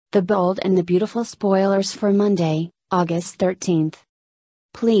The Bold and the Beautiful spoilers for Monday, August 13th.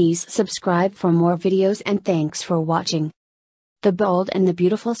 Please subscribe for more videos and thanks for watching. The Bold and the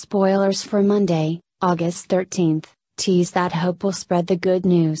Beautiful spoilers for Monday, August 13th, tease that Hope will spread the good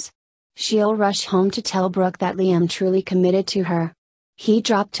news. She'll rush home to tell Brooke that Liam truly committed to her. He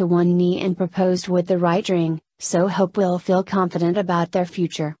dropped to one knee and proposed with the right ring, so Hope will feel confident about their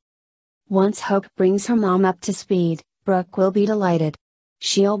future. Once Hope brings her mom up to speed, Brooke will be delighted.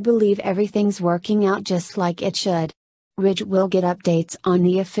 She'll believe everything's working out just like it should. Ridge will get updates on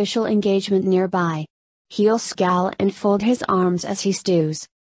the official engagement nearby. He'll scowl and fold his arms as he stews.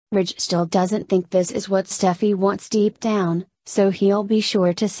 Ridge still doesn't think this is what Steffy wants deep down, so he'll be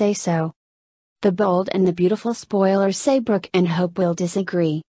sure to say so. The Bold and the Beautiful spoilers say Brooke and Hope will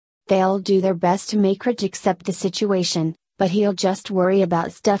disagree. They'll do their best to make Ridge accept the situation, but he'll just worry about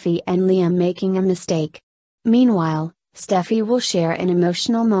Steffy and Liam making a mistake. Meanwhile, Steffy will share an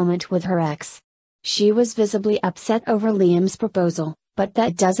emotional moment with her ex. She was visibly upset over Liam's proposal, but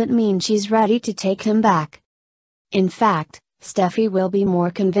that doesn't mean she's ready to take him back. In fact, Steffy will be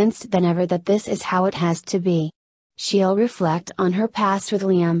more convinced than ever that this is how it has to be. She'll reflect on her past with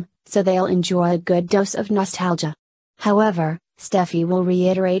Liam, so they'll enjoy a good dose of nostalgia. However, Steffy will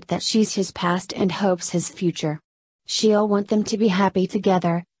reiterate that she's his past and hopes his future. She'll want them to be happy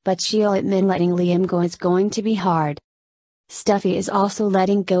together, but she'll admit letting Liam go is going to be hard. Steffy is also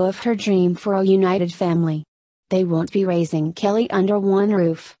letting go of her dream for a united family. They won't be raising Kelly under one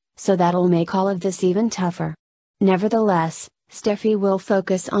roof, so that'll make all of this even tougher. Nevertheless, Steffy will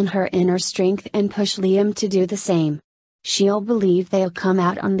focus on her inner strength and push Liam to do the same. She'll believe they'll come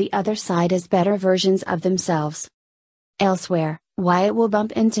out on the other side as better versions of themselves. Elsewhere, Wyatt will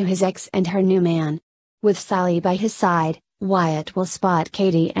bump into his ex and her new man. With Sally by his side, Wyatt will spot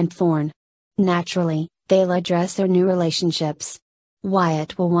Katie and Thorne. Naturally, they'll address their new relationships.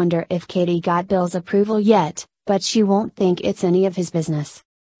 Wyatt will wonder if Katie got Bill's approval yet, but she won't think it's any of his business.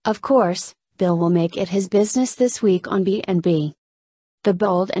 Of course, Bill will make it his business this week on B&B. The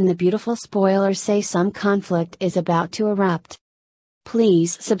Bold and the Beautiful spoilers say some conflict is about to erupt.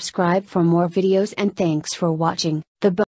 Please subscribe for more videos and thanks for watching. The